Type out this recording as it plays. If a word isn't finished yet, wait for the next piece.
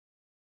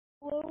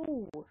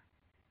Hello.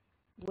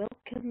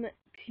 Welcome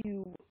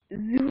to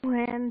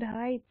Zooland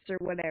Heights or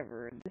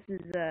whatever. This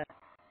is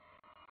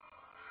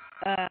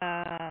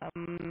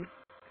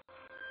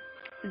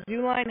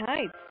Zooline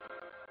Heights.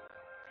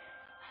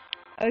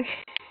 Okay.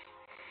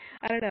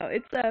 I don't know.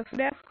 It's a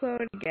FNAF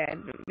clone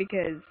again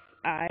because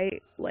I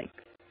like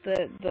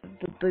the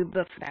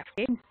FNAF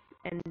games,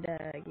 and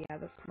yeah,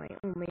 that's my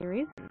only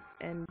reason.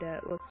 And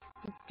let's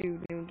do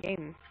new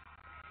games.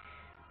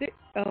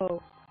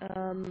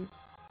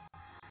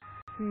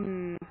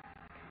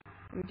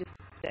 I'm just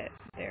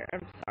there.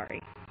 I'm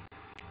sorry.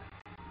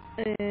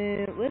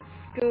 Let's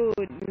go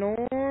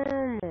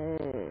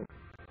normal.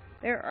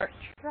 There are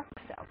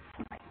trucks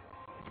outside.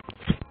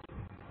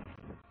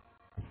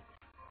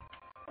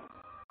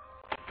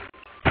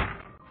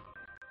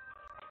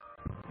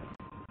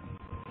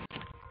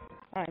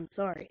 I'm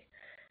sorry.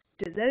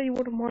 Does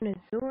anyone want to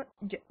join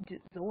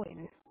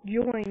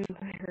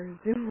their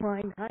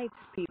Zoomline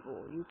Heights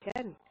people? You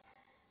can.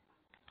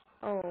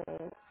 Oh.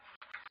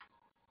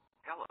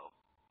 Hello,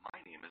 my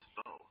name is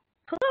Bo.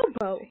 Hello,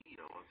 Bo. I'm the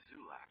CEO of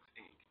Zulax,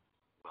 Inc.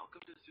 Welcome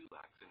to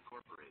Zulax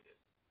Incorporated.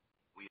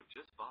 We have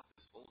just bought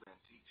this old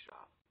antique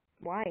shop.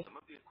 Why? Some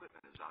of the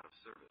equipment is out of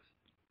service.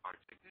 Our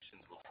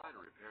technicians will try to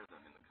repair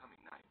them in the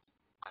coming nights.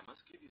 I must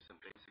give you some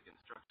basic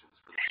instructions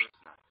for the first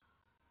night.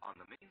 On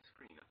the main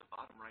screen at the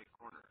bottom right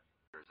corner,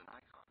 there is an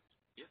icon.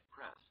 If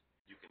pressed,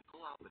 you can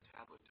pull out the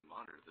tablet to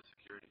monitor the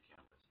security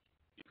cameras.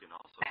 You can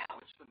also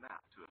switch the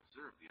map to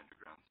observe the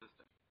underground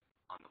system.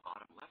 On the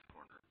bottom left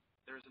corner,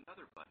 there is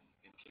another button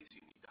in case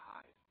you need to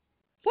hide.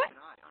 What? Keep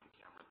an eye on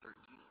camera 13.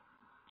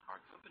 Our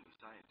company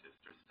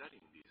scientists are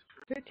studying these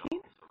curved 13?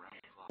 dolls around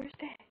the clock. Where's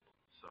that?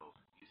 So,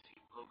 you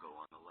see Pogo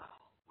on the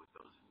left with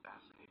those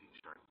fascinating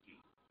sharp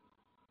teeth,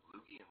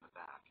 Loogie in the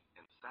back,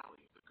 and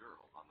Sally, the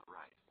girl, on the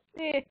right.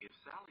 If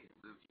Sally and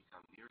Loogie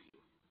come near you,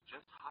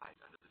 just hide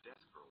under the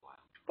desk for a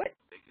while. What?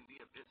 They can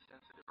be a bit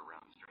sensitive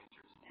around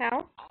strangers.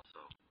 How?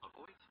 Also,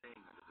 avoid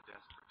staying under the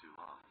desk for too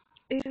long.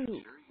 Ew.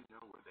 Make sure you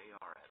know where they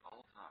are at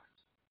all times.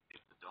 If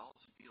the dolls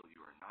feel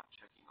you are not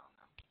checking on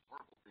them,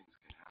 horrible things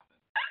can happen.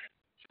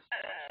 Just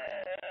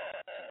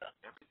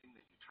everything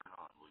that you turn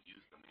on will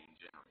use the main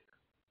generator.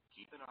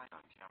 Keep an eye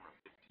on camera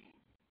 15,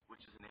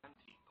 which is an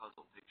antique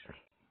puzzle picture.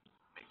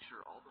 Make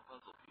sure all the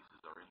puzzle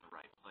pieces are in the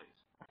right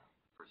place.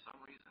 For some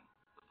reason,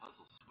 the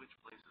puzzles switch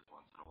places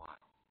once in a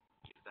while.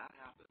 If that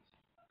happens,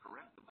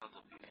 correct the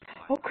puzzle pieces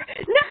by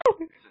No!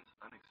 since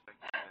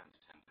unexpected events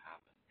tend to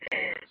happen.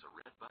 There's a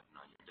red button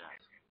on your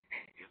desk.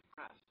 If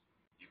pressed,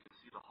 you can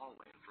see the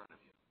hallway in front of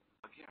you.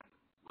 Again,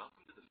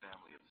 welcome to the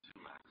family of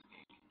Zulax,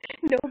 Inc.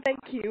 No,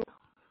 thank you.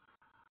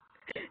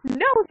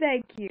 No,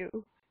 thank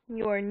you.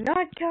 You are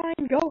not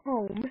kind. Go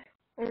home.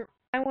 Or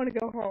I want to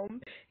go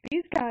home.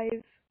 These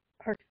guys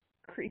are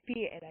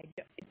creepy, and I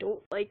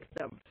don't like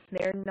them.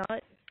 They're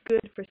not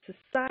good for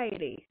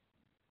society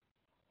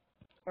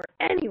or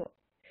anyone.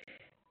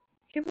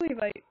 I can't believe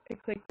I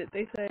clicked it.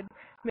 They said,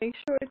 make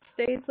sure it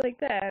stays like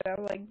that.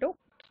 I'm like, nope,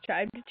 it's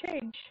time to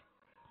change.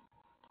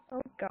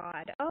 Oh,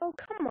 God. Oh,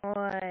 come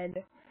on.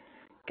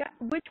 God,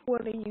 which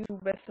one of you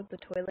messed up the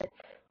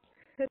toilets?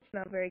 That's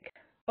not very...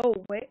 Oh,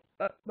 wait.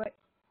 The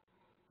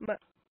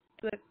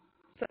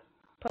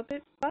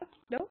puppet box?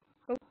 No?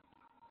 Oh.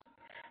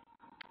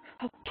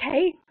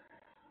 Okay.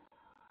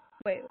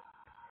 Wait.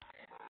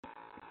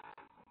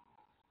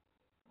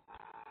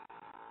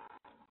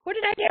 What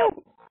did I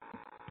do?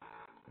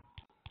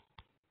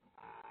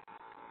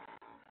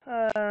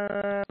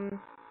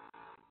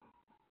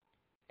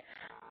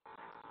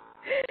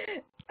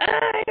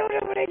 I don't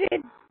know what I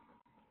did.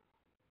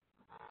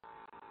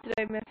 Did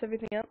I mess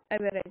everything up? I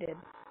bet I did.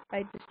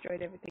 I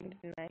destroyed everything,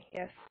 didn't I?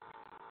 Yes.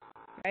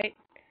 Right?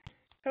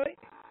 Oh, wait.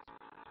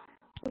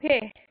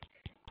 Okay.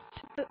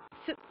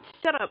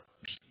 Shut up.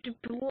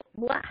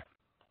 Blah.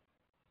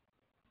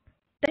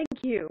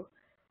 Thank you.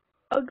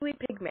 Ugly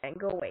pigman,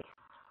 go away.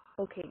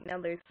 Okay, now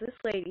there's this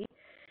lady.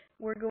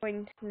 We're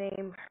going to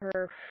name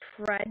her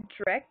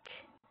Frederick.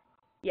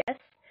 Yes.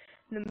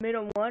 The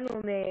middle one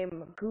we'll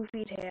name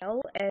Goofy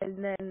Tail,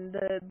 and then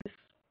the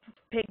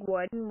pig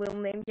one we'll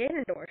name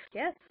Ganondorf.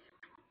 Yes.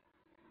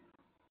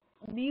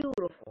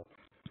 Beautiful.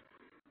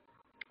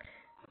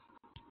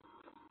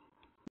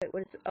 Wait,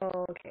 what is it?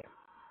 Oh, okay.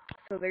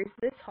 So there's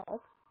this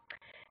hall,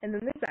 and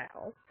then there's that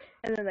hall,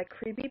 and then that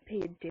creepy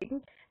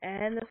painting,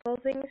 and this whole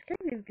thing is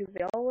creepy because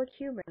they all look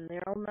human.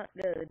 They're all not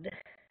good.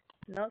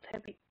 Not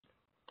happy.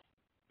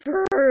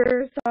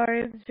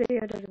 Sorry, this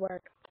video doesn't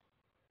work.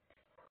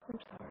 I'm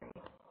sorry.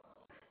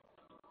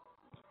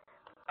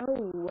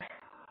 Oh.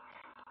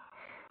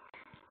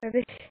 Are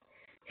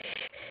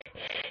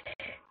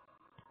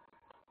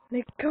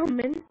they're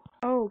coming?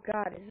 Oh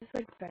God, is this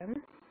like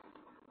them?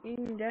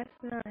 That's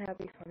not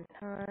happy fun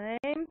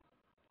time.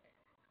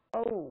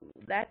 Oh,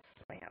 that's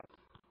my house.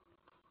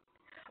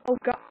 Oh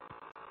God.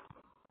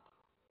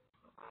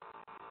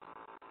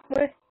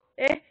 What?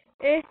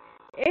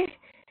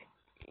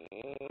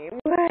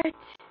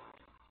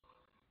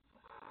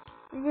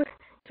 What?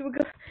 So we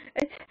go.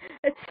 It's.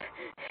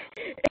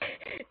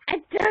 I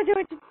don't know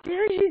what to do.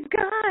 She's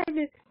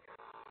gone.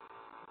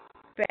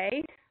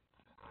 Bay?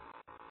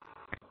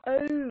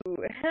 Oh,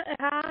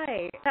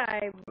 hi.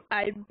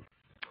 I'm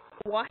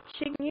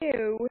watching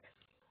you.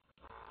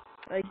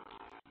 Like,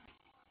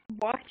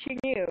 watching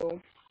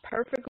you.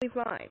 Perfectly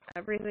fine.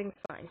 Everything's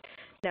fine.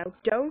 Now,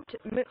 don't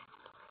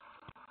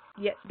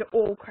yeah,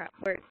 oh crap.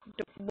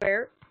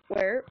 Where?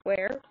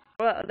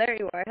 Well, there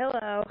you are.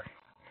 Hello.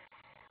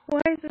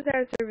 Why is this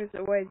out of service?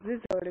 Or why is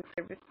this out of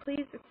service?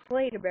 Please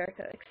explain,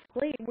 America.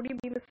 Explain. What do you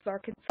mean this is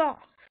Arkansas?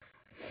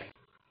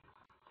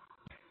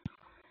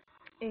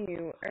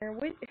 Ew.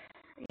 What?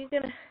 Are you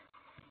gonna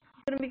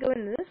be going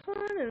to this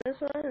one and this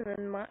one and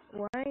then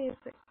why is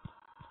it?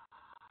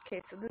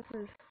 Okay, so this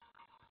is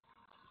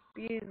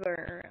bees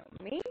are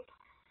around me.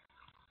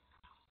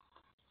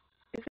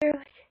 Is there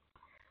like?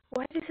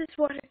 Why does this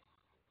water?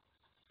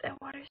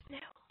 That water's new.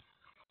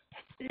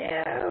 It's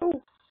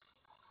new.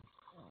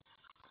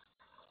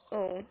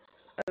 Oh.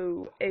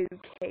 Oh.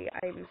 Okay.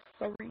 I'm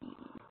sorry.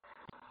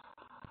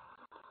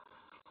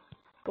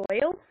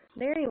 Goyle?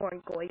 There you are,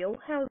 Goyle.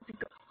 How's it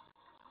go?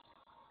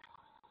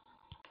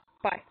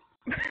 Bye.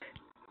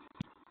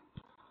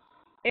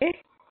 eh?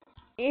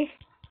 Eh?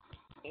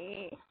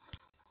 Eh?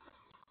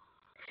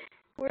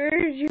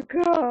 Where'd you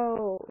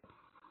go?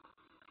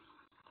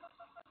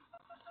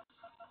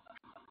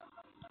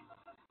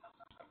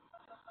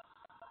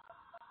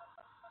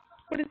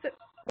 What is it?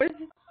 What is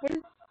it? What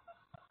is?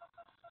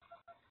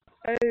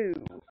 Oh.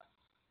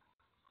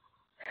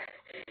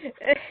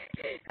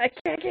 I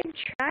can't keep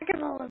track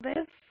of all of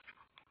this.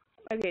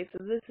 Okay,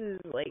 so this is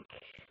like,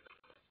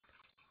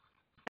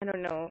 I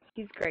don't know.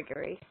 He's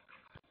Gregory.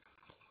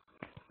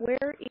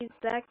 Where is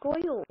that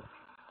Goyle?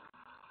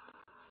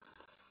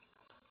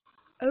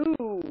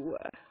 Oh.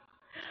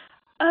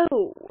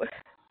 Oh.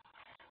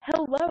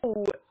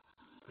 Hello,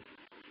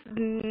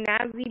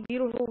 snazzy,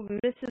 beautiful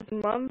Mrs.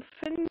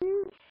 Muffin.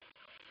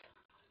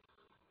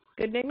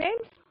 Good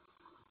nicknames?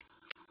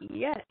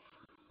 Yes.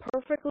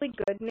 Perfectly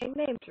good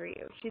nicknames for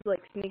you. She's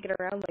like sneaking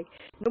around like,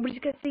 nobody's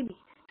gonna see me.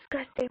 Just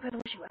gotta stay by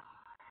the wishing well.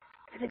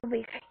 Everything will be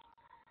okay.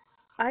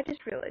 I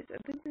just realized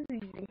that this is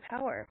using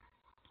power.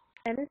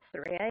 And it's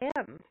 3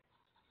 a.m.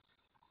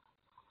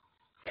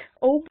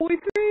 Oh boy,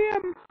 3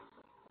 a.m.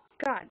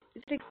 God,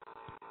 is it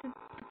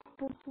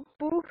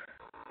boo,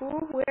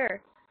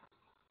 where?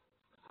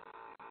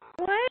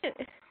 What?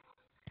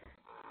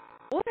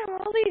 What are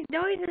all these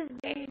noises,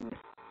 Dave?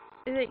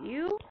 Is it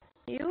you?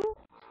 You?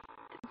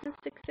 Is this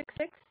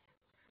 666?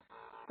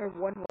 Or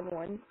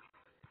 111?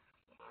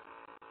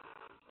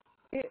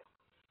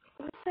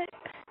 What's that?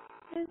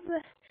 Is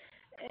the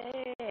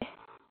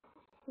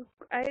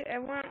I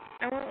want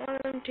one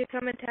of them to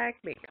come attack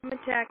me. Come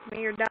attack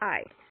me or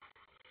die.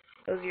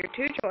 Those are your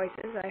two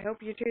choices. I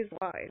hope you choose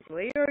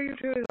wisely or you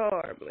choose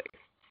horribly.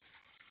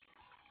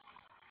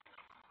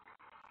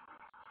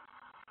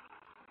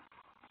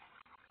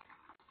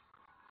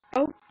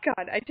 Oh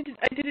God, I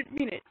didn't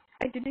mean it.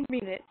 I didn't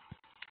mean it.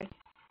 I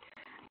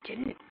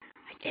didn't mean it.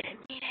 I didn't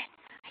mean it.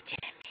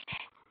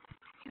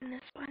 In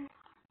this one.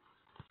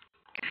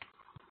 God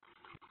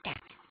damn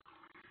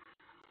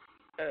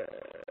it.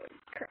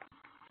 Crap.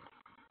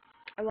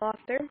 I lost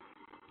her.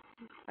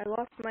 I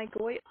lost my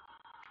goy.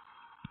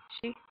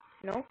 She?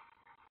 No?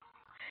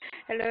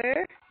 Hello?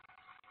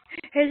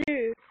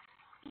 Hello?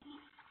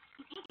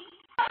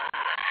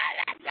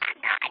 That's not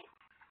good.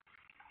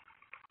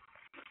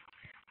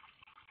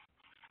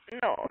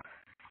 No.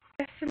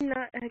 That's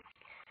not.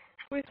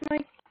 With my.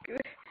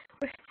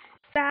 With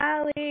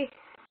Sally.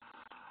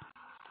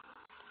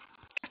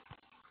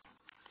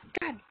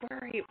 God, where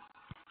are you?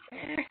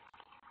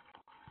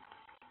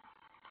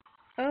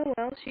 Oh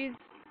well, she's.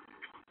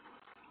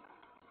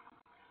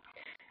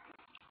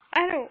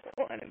 I don't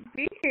want to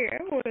be here.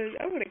 I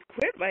want to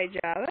quit my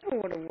job. I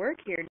don't want to work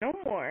here no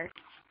more.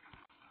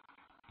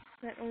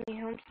 That only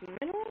helps the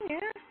middle,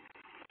 yeah?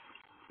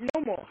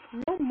 No more.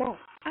 No more.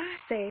 I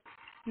say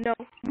no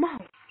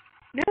more.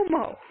 No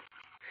more.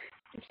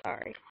 I'm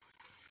sorry.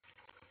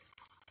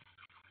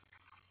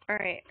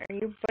 Alright, are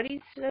your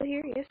buddies still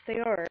here? Yes, they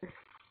are.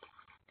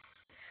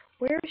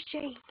 Where is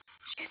Jane?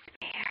 She's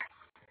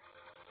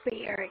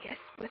there, I guess,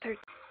 with her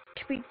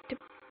tippy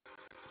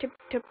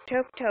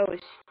tip toes.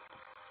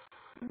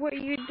 What are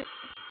you do?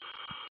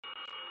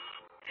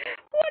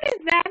 What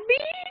does that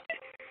mean?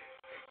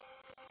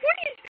 What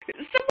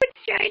is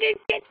someone's trying to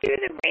get through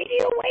the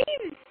radio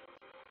waves?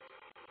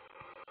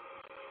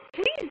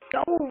 Please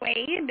go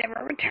away and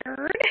never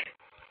return.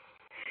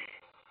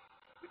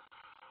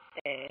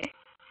 Eh,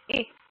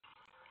 eh,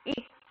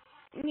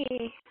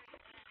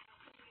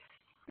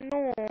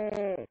 No.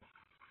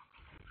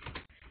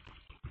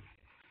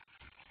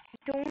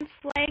 Don't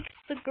flex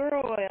the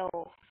girl.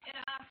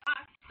 Yeah,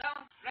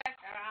 don't flex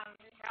around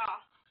the jaw.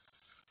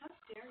 How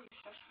dare you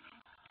shush me?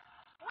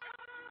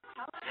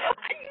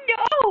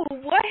 No!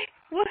 What?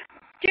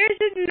 There's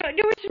a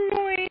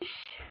noise.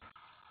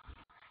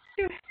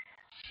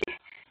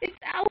 It's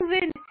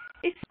Alvin.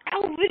 It's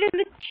Alvin and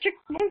the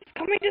chipmunks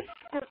coming to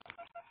school.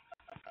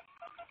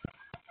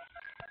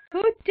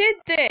 Who did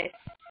this?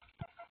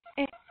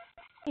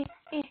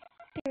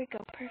 There we go.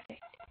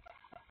 Perfect.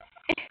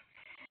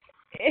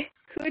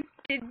 Who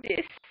did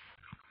this?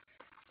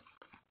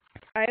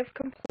 I have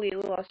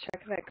completely lost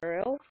track of that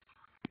girl.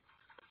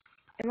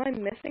 Am I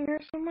missing her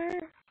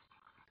somewhere? I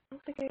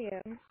don't think I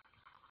am.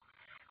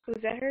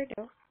 Was that her?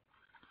 No.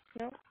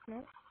 No,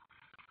 no.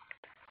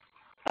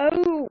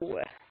 Oh!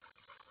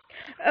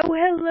 Oh,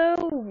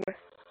 hello!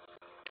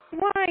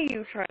 Why are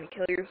you trying to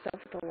kill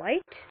yourself with a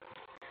light?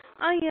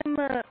 I am,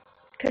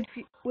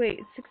 confused. Wait,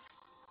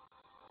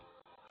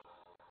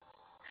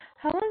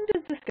 how long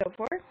does this go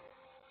for?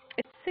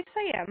 It's 6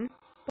 a.m.,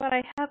 but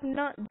I have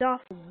not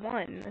doffed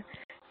one.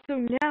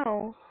 So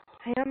now,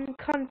 I am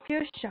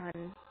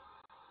confusion.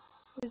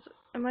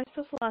 Am I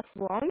supposed to last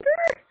longer?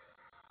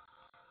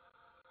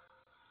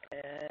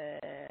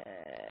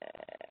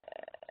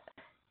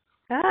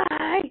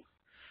 I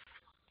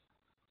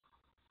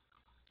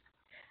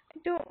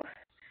don't.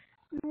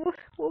 What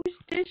was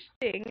this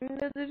thing?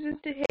 There's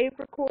just a tape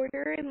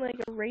recorder and like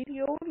a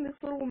radio and this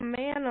little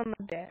man on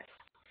the desk.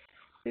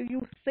 Do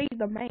you see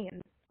the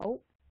man?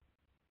 Oh.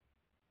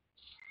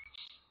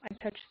 I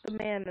touched the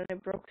man and I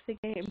broke the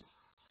game.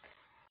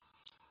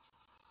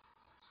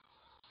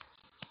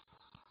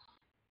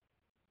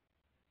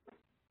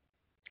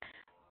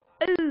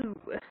 Ooh.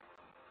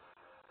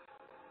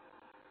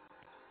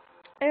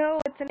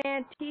 Oh, it's an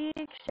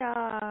antique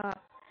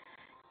shop.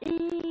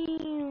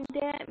 Ew,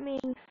 that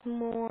makes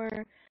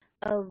more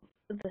of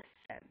the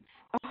sense.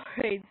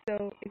 Alright,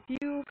 so if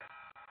you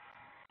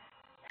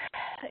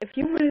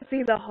want to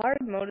see the hard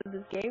mode of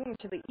this game,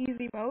 which the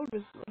easy mode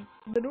was,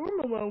 the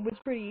normal mode was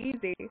pretty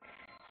easy,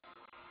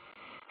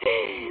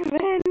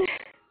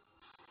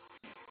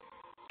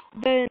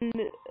 then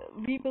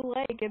leave a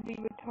like and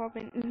leave a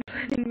comment and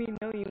letting me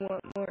know you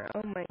want more.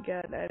 Oh my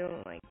god, I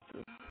don't like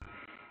this.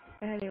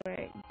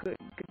 Anyway,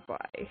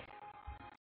 goodbye.